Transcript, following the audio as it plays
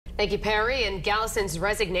Thank you, Perry. And Gallison's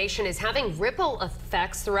resignation is having ripple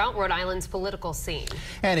effects throughout Rhode Island's political scene.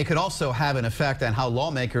 And it could also have an effect on how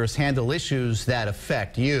lawmakers handle issues that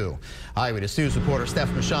affect you. Eyewitness News reporter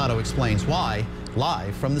Steph Machado explains why,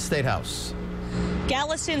 live from the State House.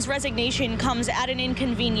 Gallison's resignation comes at an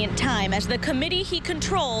inconvenient time as the committee he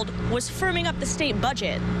controlled was firming up the state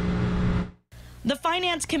budget. The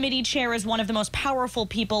Finance Committee chair is one of the most powerful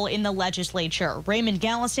people in the legislature. Raymond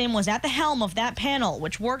Gallison was at the helm of that panel,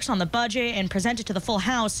 which works on the budget and presented to the full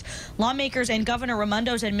House. Lawmakers and Governor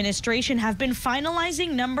Raimondo's administration have been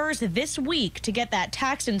finalizing numbers this week to get that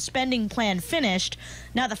tax and spending plan finished.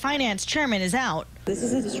 Now the finance chairman is out. This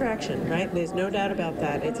is a distraction, right? There's no doubt about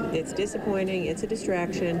that. It's disappointing. It's a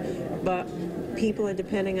distraction, but people are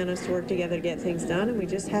depending on us to work together to get things done, and we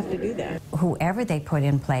just have to do that. Whoever they put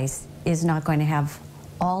in place is not going to have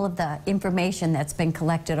all of the information that's been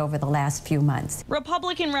collected over the last few months.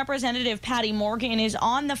 Republican Representative Patty Morgan is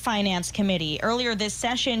on the Finance Committee. Earlier this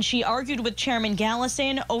session, she argued with Chairman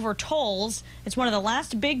Gallison over tolls. It's one of the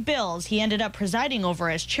last big bills he ended up presiding over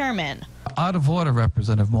as chairman. Out of order,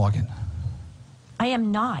 Representative Morgan. I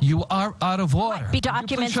am not. You are out of order. What?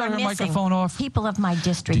 Documents are missing. Microphone off? People of my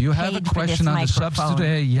district. Do you have a question on the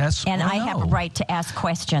subsidy? Yes and or no? I have a right to ask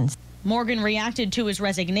questions. Morgan reacted to his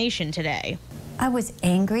resignation today. I was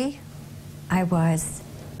angry, I was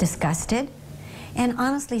disgusted, and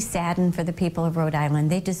honestly saddened for the people of Rhode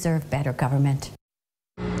Island. They deserve better government.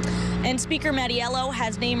 And Speaker Mattiello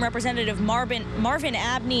has named Representative Marvin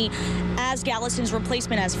Abney as Gallison's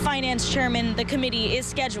replacement as finance chairman. The committee is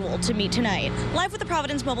scheduled to meet tonight. Live with the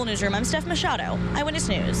Providence Mobile Newsroom, I'm Steph Machado, Eyewitness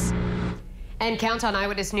News. And count on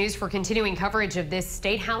Eyewitness News for continuing coverage of this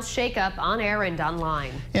State House shakeup on air and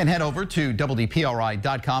online. And head over to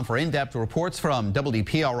WDPRI.com for in-depth reports from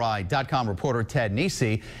WDPRI.com reporter Ted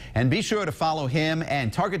Nisi. And be sure to follow him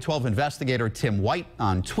and Target 12 investigator Tim White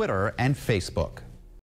on Twitter and Facebook.